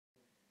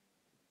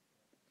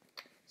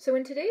So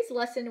in today's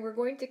lesson, we're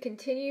going to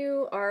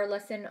continue our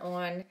lesson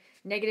on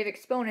negative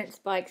exponents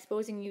by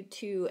exposing you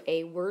to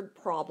a word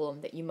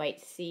problem that you might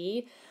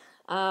see.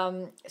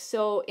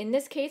 So in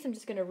this case, I'm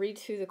just going to read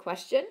through the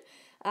question.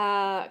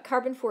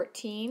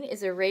 Carbon-14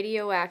 is a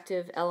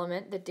radioactive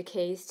element that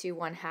decays to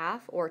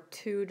 1/2 or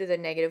 2 to the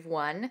negative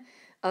 1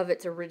 of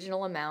its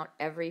original amount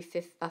every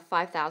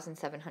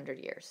 5,700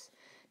 years.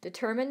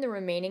 Determine the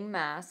remaining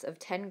mass of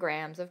 10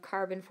 grams of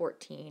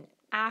carbon-14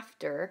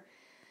 after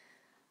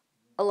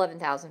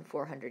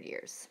 11,400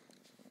 years.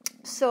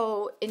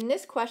 So in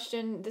this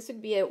question, this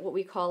would be what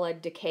we call a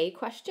decay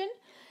question.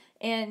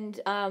 And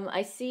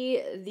I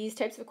see these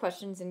types of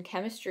questions in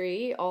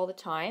chemistry all the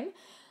time,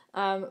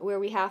 where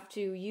we have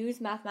to use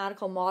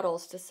mathematical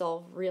models to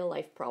solve real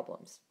life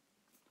problems.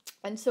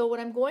 And so what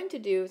I'm going to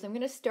do is I'm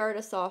going to start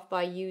us off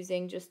by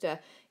using just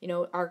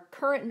our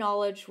current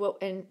knowledge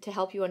and to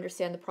help you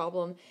understand the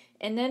problem.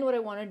 And then what I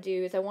want to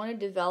do is I want to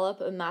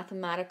develop a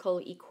mathematical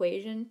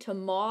equation to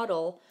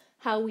model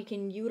how we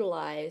can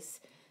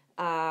utilize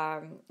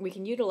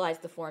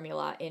the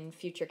formula in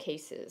future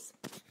cases.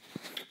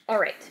 All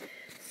right.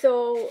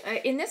 So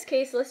in this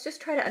case, let's just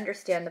try to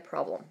understand the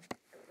problem.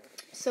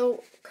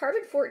 So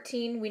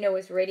carbon-14 we know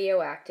is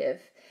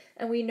radioactive,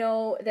 and we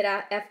know that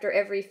after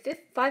every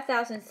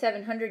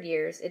 5,700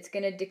 years, it's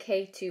going to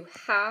decay to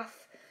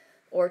 1/2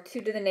 or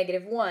 2 to the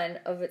negative 1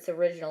 of its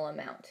original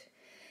amount.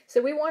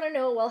 So we want to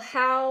know, well,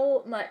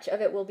 how much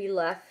of it will be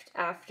left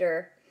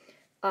after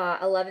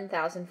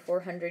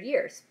 11,400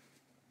 years.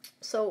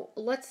 So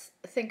let's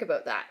think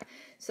about that.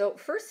 So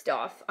first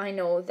off, I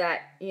know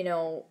that,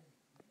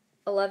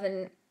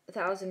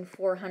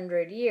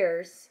 11,400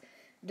 years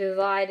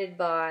divided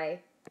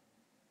by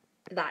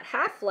that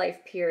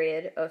half-life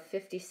period of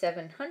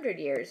 5,700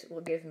 years will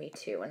give me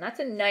 2. And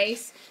that's a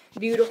nice,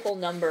 beautiful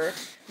number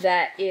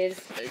that is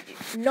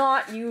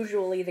not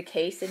usually the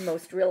case in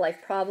most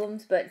real-life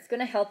problems, but it's going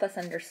to help us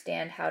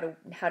understand how to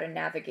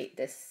navigate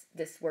this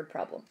word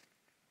problem.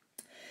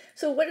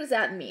 So what does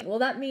that mean? Well,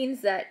 that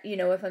means that,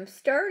 if I'm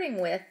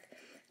starting with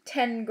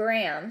 10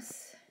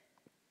 grams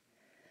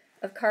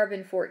of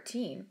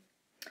carbon-14,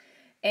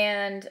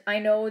 and I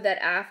know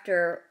that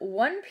after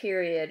one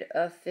period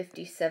of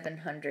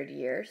 5,700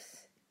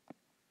 years,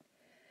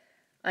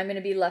 I'm going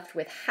to be left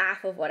with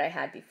 1/2 of what I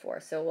had before.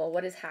 So, well,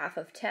 what is 1/2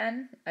 of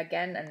 10?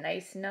 Again, a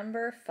nice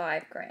number,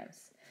 5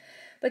 grams.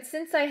 But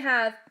since I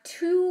have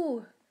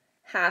two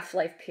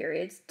half-life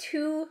periods,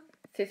 two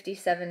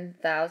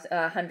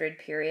 5,700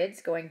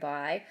 periods going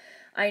by,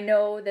 I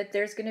know that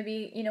there's going to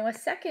be, a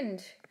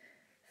second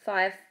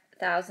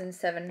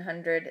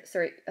 5,700,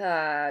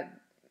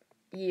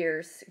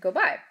 years go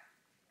by.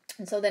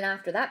 And so then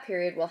after that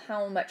period, well,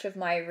 how much of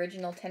my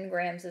original 10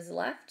 grams is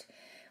left?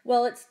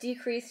 Well, it's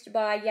decreased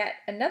by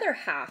yet another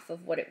 1/2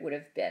 of what it would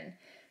have been.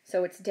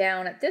 So it's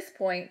down at this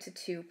point to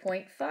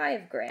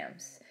 2.5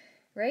 grams,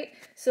 right?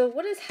 So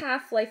what does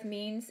half-life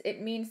means? It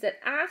means that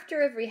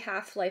after every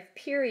half-life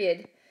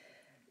period,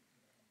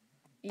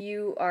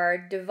 you are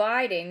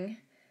dividing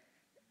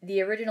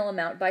the original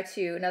amount by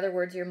 2. In other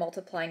words, you're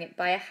multiplying it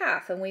by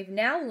 1/2. And we've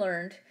now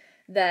learned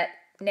that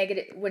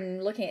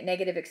when looking at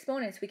negative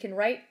exponents, we can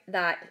write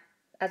that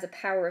as a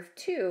power of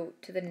 2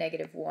 to the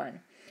negative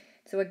 1.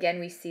 So again,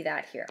 we see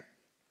that here.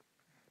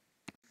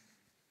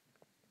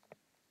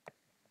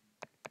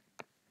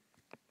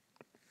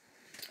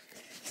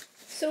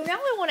 So now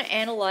I want to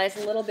analyze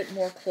a little bit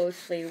more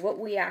closely what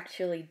we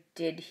actually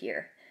did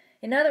here.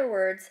 In other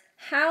words,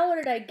 how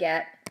did I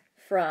get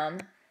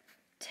from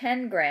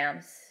 10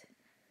 grams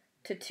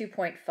to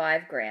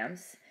 2.5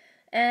 grams?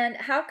 And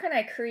how can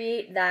I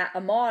create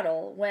a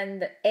model when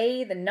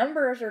the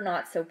numbers are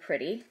not so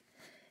pretty,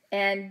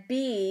 and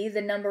B,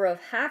 the number of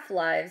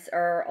half-lives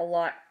are a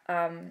lot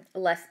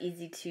less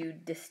easy to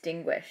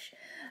distinguish?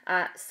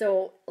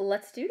 So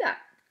let's do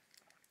that.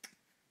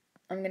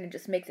 I'm going to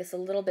just make this a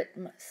little bit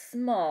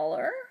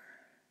smaller,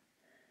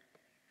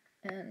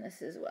 and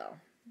this as well.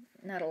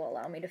 That'll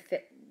allow me to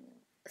fit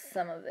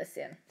some of this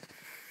in.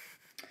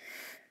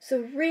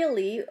 So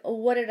really,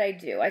 what did I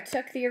do? I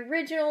took the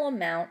original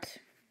amount.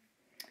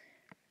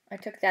 I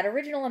took that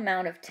original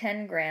amount of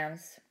 10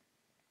 grams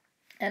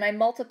and I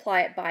multiply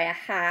it by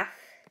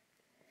 1/2,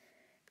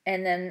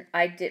 and then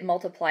I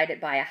multiplied it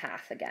by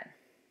 1/2 again.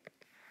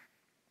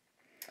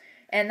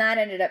 And that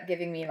ended up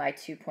giving me my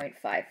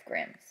 2.5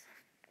 grams.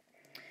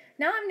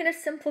 Now I'm going to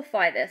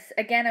simplify this.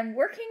 Again, I'm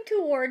working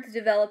towards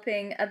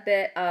developing a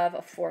bit of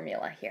a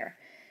formula here.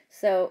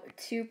 So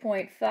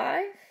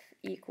 2.5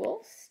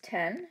 equals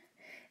 10.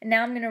 And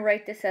now I'm going to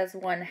write this as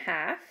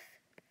 1/2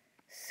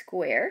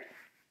 squared.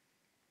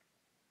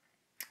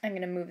 I'm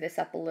going to move this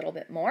up a little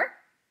bit more.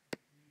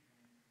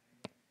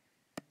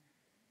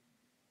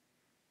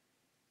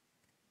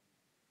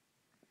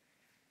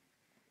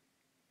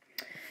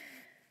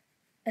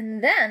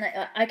 And then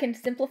I can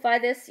simplify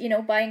this,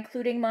 by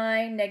including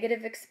my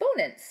negative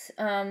exponents.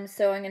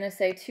 So I'm going to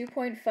say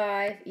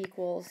 2.5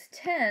 equals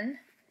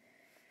 10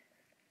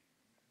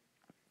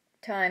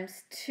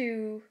 times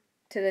 2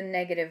 to the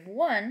negative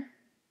 1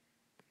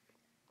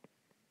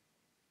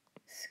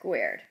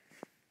 squared.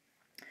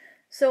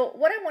 So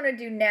what I want to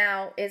do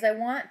now is I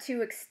want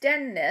to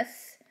extend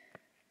this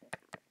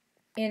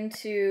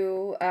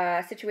into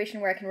a situation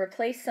where I can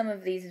replace some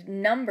of these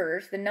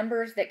numbers, the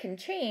numbers that can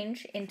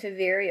change, into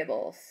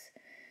variables.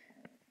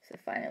 So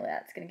finally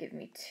that's going to give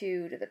me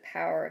 2 to the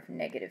power of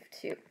negative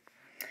 2.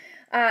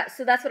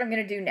 So that's what I'm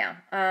going to do now.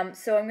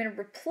 So I'm going to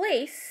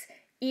replace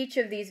each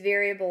of these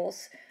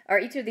variables, or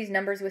each of these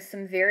numbers, with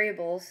some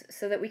variables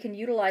so that we can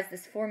utilize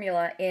this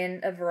formula in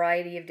a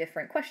variety of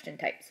different question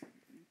types.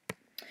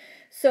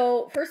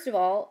 So first of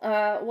all,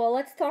 well,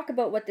 let's talk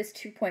about what this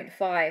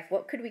 2.5,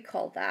 what could we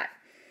call that?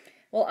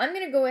 Well, I'm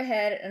going to go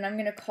ahead and I'm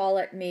going to call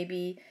it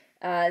maybe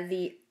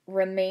the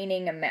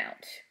remaining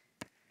amount.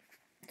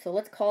 So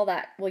let's call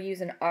that, we'll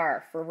use an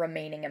R for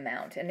remaining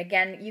amount. And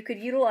again, you could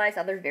utilize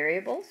other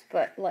variables,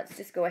 but let's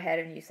just go ahead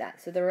and use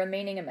that. So the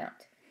remaining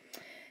amount.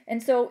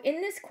 And so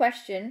in this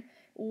question,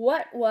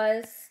 what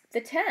was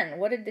the 10?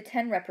 What did the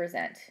 10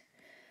 represent?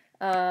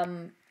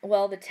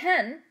 Well, the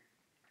 10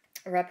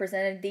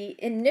 represented the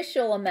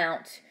initial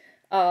amount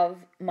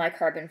of my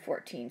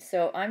carbon-14.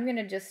 So I'm going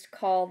to just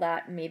call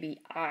that maybe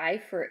I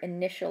for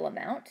initial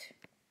amount.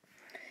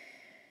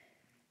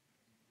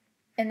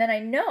 And then I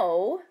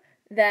know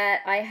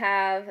that I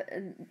have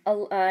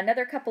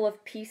another couple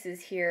of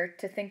pieces here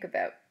to think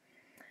about.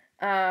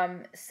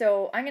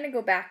 So I'm going to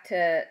go back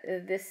to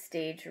this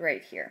stage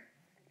right here.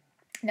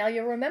 Now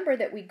you'll remember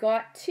that we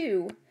got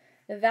to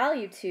the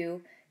value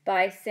 2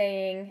 by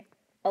saying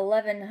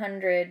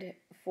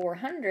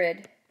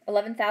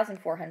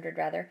 11,400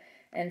 rather,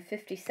 and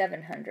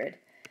 5,700.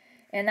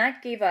 And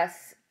that gave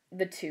us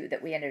the 2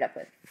 that we ended up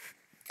with.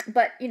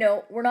 But, you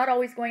know, we're not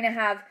always going to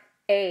have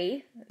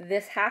A,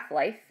 this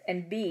half-life,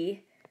 and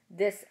B,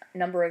 this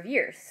number of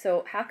years.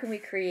 So how can we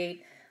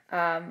create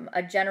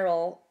a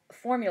general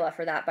formula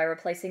for that by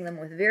replacing them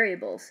with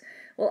variables?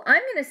 Well,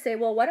 I'm going to say,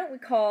 well, why don't we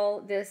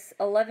call this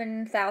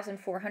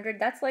 11,400?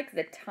 That's like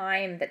the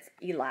time that's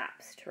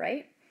elapsed,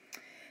 right?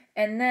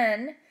 And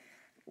then,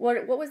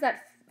 what was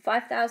that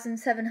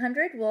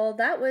 5,700? Well,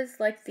 that was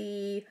like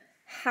the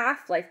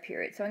half-life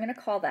period, so I'm going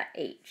to call that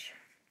H.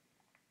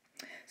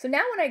 So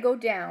now when I go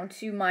down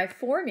to my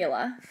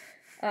formula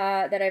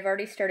that I've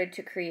already started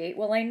to create,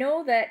 well, I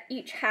know that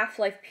each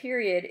half-life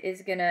period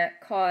is going to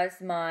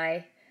cause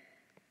my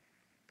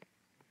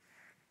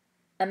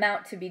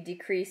amount to be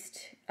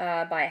decreased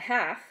by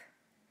half.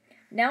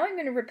 Now I'm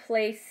going to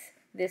replace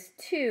this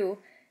 2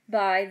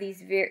 by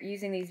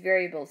using these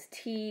variables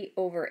t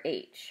over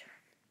h.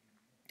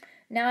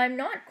 Now I'm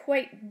not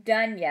quite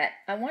done yet.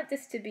 I want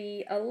this to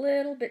be a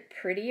little bit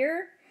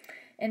prettier.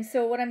 And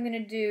so what I'm going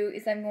to do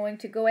is I'm going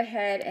to go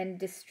ahead and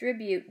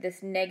distribute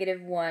this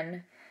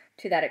 -1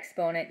 to that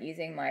exponent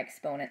using my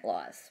exponent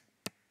laws.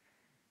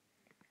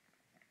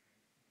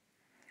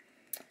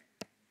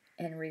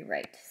 And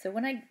rewrite. So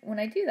when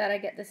I do that, I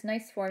get this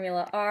nice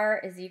formula. R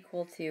is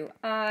equal to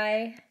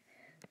I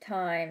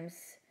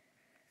times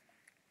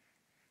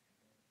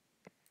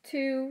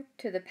 2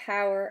 to the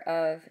power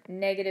of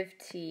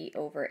 -t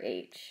over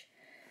h.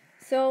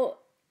 So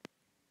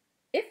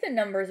if the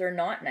numbers are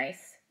not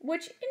nice,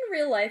 which in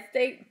real life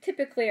they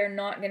typically are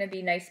not going to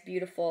be nice,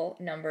 beautiful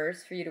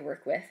numbers for you to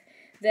work with,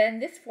 then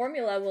this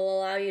formula will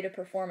allow you to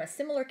perform a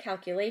similar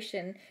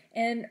calculation,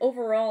 and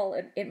overall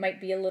it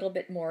might be a little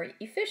bit more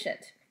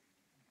efficient.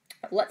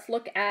 Let's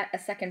look at a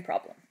second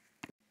problem.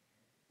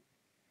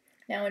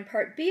 Now in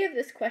part B of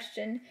this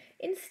question,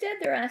 instead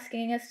they're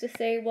asking us to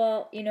say,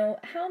 well, you know,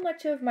 how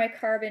much of my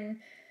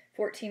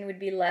carbon-14 would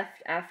be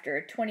left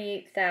after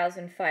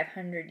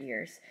 28,500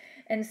 years?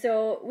 And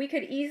so we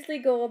could easily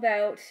go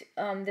about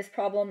this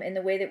problem in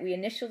the way that we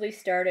initially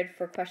started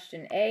for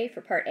question A,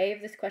 for part A of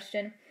this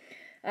question,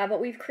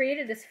 but we've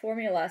created this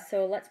formula,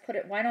 so let's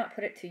why not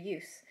put it to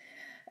use?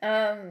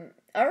 All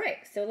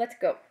right, so let's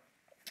go.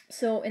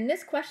 So in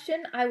this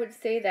question, I would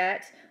say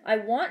that I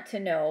want to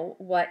know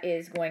what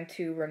is going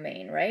to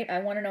remain, right? I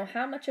want to know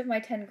how much of my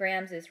 10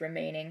 grams is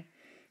remaining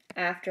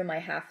after my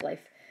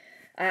half-life,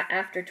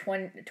 after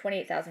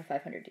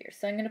 28,500 years.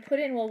 So I'm going to put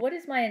in, well, what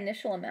is my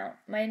initial amount?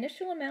 My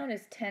initial amount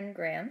is 10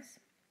 grams,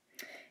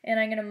 and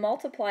I'm going to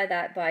multiply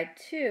that by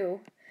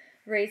 2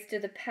 raised to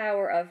the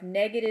power of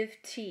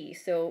 -t.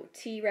 So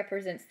t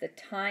represents the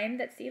time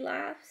that's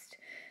elapsed.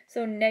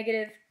 So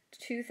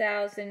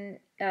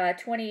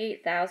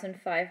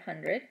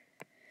 -28,500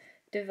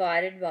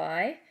 divided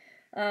by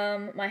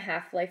my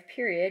half-life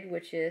period,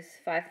 which is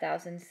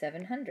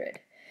 5,700.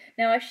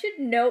 Now I should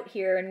note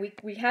here, and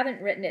we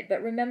haven't written it,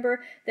 but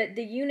remember that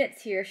the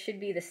units here should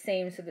be the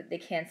same so that they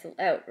cancel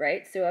out,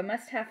 right? So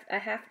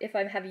if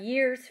I have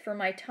years for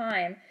my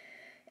time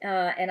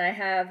and I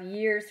have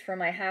years for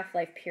my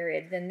half-life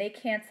period, then they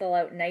cancel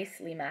out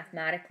nicely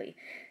mathematically.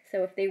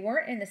 So if they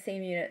weren't in the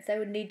same units, I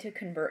would need to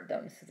convert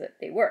them so that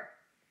they were.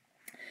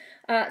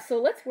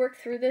 So let's work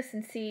through this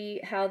and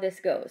see how this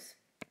goes.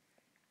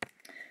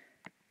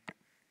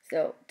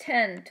 So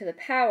 10 to the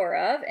power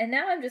of, and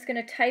now I'm just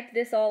going to type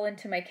this all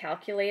into my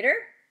calculator.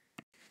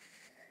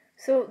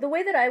 So the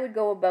way that I would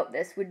go about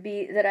this would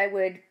be that I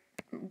would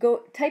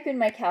type in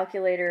my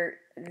calculator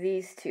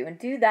these two and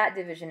do that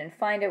division and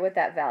find out what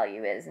that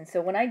value is. And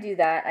so when I do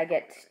that, I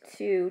get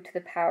 2 to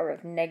the power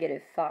of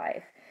negative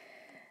 5.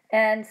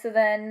 And so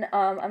then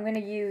I'm going to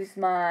use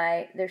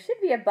there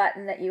should be a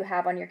button that you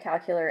have on your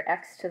calculator,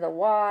 x to the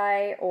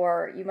y,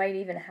 or you might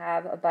even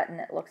have a button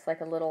that looks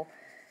like a little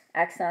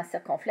accent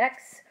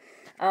circonflexe.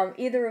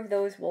 Either of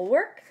those will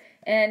work.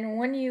 And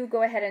when you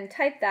go ahead and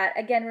type that,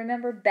 again,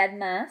 remember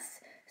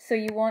BEDMAS, so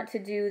you want to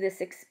do this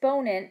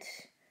exponent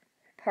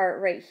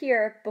part right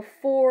here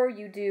before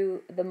you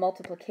do the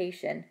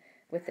multiplication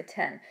with the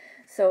 10.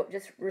 So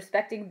just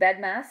respecting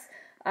BEDMAS.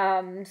 So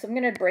I'm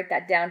going to break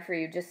that down for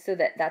you just so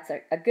that that's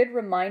a good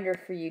reminder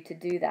for you to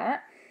do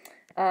that.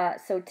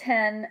 So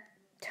 10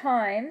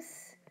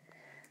 times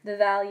the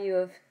value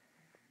of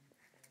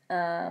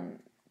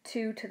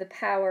 2 to the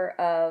power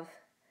of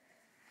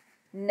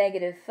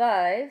negative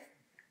 5,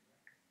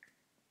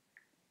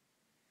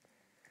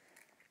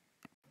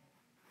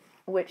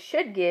 which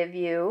should give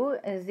you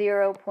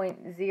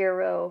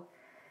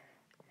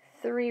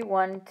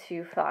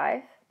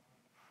 0.03125.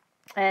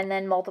 And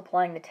then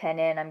multiplying the 10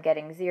 in, I'm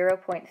getting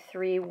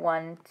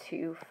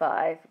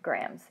 0.3125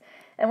 grams.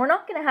 And we're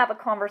not going to have a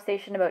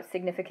conversation about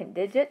significant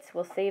digits.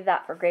 We'll save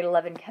that for grade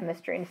 11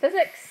 chemistry and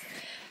physics,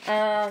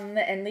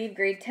 and leave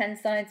grade 10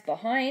 science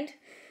behind.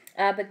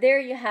 But there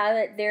you have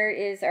it. There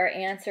is our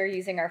answer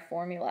using our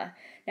formula.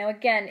 Now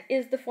again,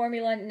 is the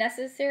formula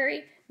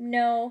necessary?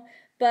 No.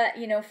 But,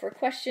 you know, for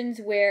questions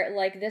where,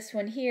 like this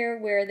one here,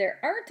 where there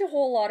aren't a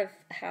whole lot of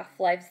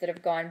half-lives that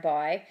have gone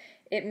by,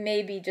 it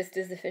may be just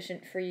as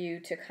efficient for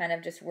you to kind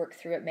of just work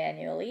through it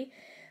manually.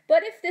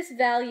 But if this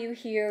value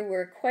here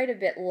were quite a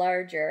bit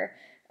larger,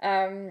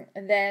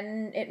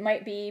 then it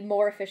might be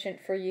more efficient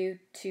for you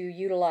to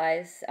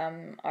utilize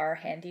our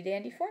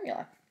handy-dandy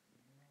formula.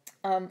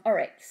 All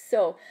right,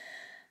 so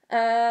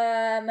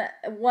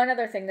one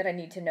other thing that I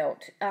need to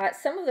note.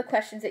 Some of the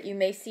questions that you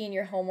may see in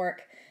your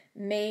homework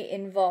may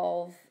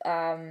involve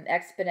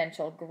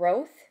exponential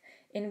growth,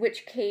 in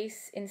which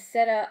case,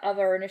 instead of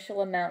our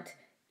initial amount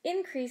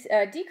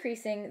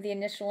decreasing, the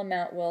initial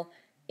amount will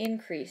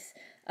increase.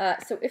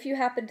 So if you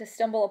happen to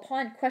stumble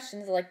upon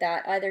questions like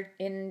that, either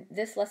in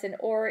this lesson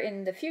or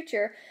in the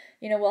future,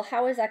 you know, well,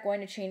 how is that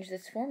going to change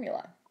this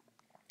formula?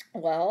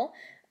 Well,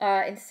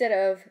 instead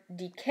of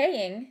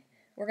decaying,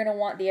 we're going to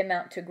want the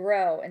amount to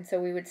grow, and so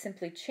we would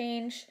simply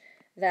change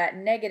that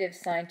negative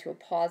sign to a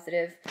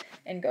positive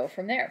and go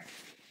from there.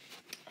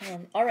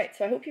 All right,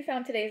 so I hope you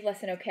found today's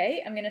lesson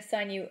okay. I'm going to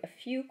assign you a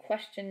few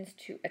questions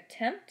to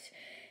attempt,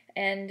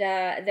 and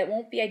that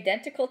won't be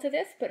identical to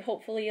this, but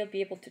hopefully you'll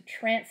be able to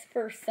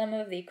transfer some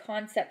of the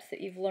concepts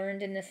that you've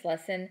learned in this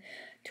lesson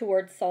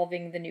towards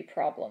solving the new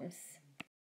problems.